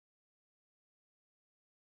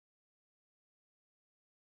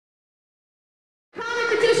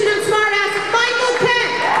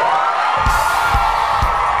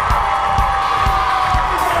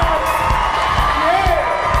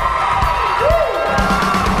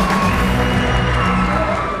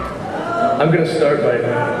I'm going to start by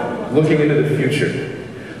looking into the future.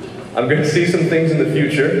 I'm going to see some things in the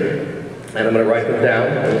future, and I'm going to write them down,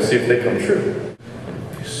 and we'll see if they come true.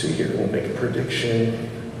 Let's see here, we'll make a prediction.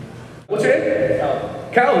 What's your name?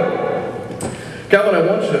 Calvin. Calvin, I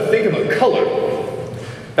want you to think of a color.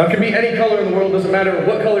 Now, it can be any color in the world, doesn't matter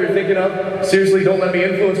what color you're thinking of. Seriously, don't let me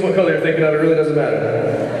influence what color you're thinking of, it really doesn't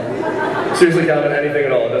matter. Seriously, Calvin, anything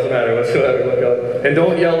at all, it doesn't matter whatsoever what color. And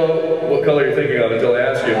don't yell what color you're thinking of until I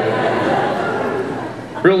ask you.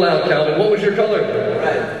 Real loud, Calvin, what was your color?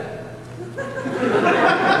 Red.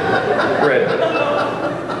 Red.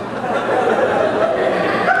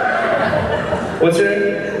 What's your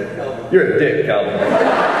name? You're a dick, Calvin.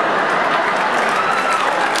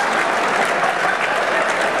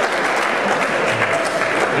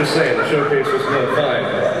 Just saying, the showcase was no fine.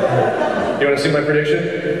 You want to see my prediction?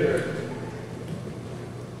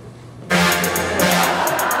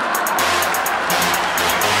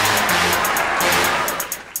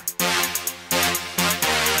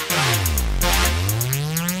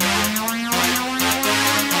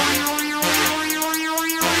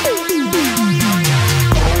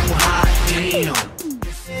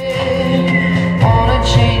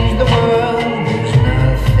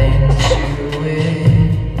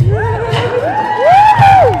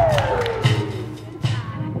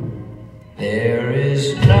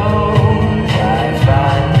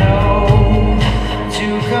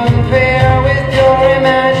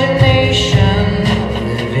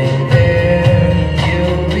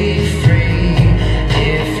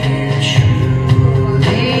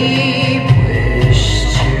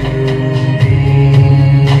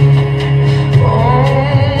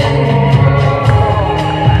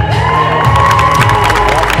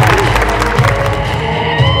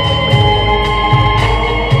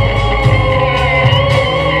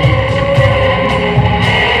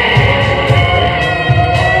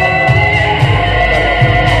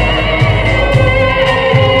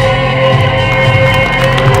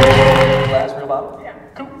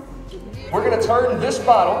 We're going to turn this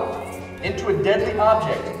bottle into a deadly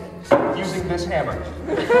object using this hammer.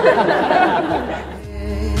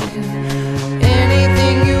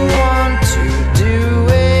 Anything you want to do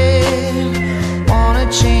it, want to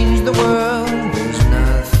change the world, there's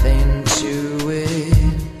nothing to it.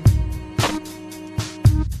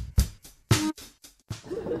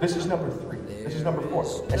 This is number 3. This is number 4.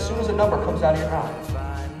 As soon as a number comes out of your mouth,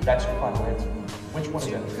 that's your final answer. Which one is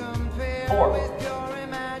it? 4.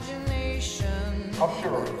 How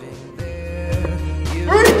sure are you?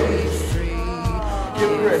 3!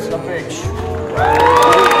 Give Chris a big.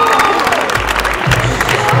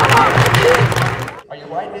 Are you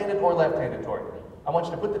right-handed or left-handed, Tori? I want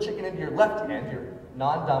you to put the chicken into your left hand, your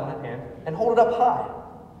non-dominant hand, and hold it up high.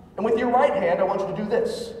 And with your right hand, I want you to do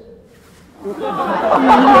this. Go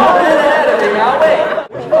ahead of me, I'll wait.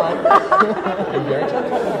 Which time? You're very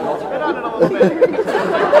gentle. Spit on it a little bit.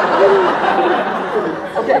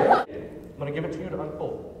 Okay. I'm going to give it to you to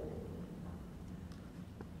unfold.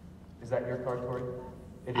 Is that your card, Tori?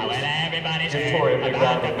 It is. Give Tori a big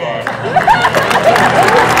round of applause.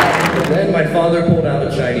 And then my father pulled out a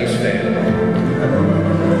Chinese fan.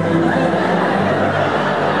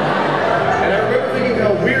 And I remember thinking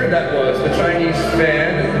how weird that was, the Chinese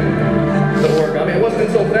fan and the origami. It wasn't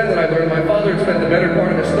until then that I learned my father had spent the better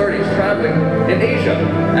part of his 30s traveling in Asia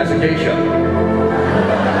as a geisha.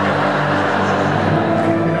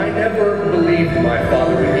 I never believed my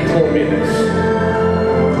father when he told me this.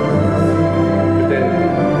 But then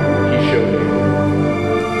he showed me.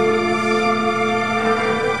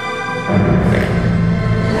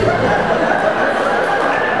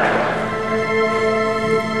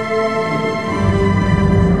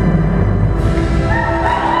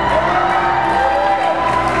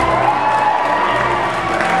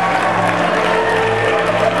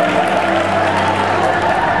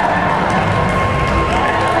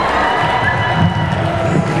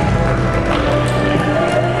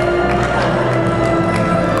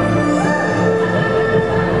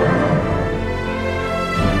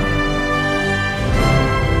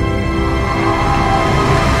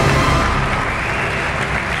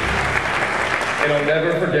 And I'll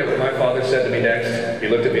never forget what my father said to me next. He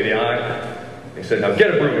looked at me in the eye. He said, "Now get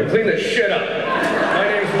a broom and clean this shit up." My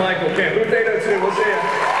name's Michael Kemp. Who they know too? We'll see ya.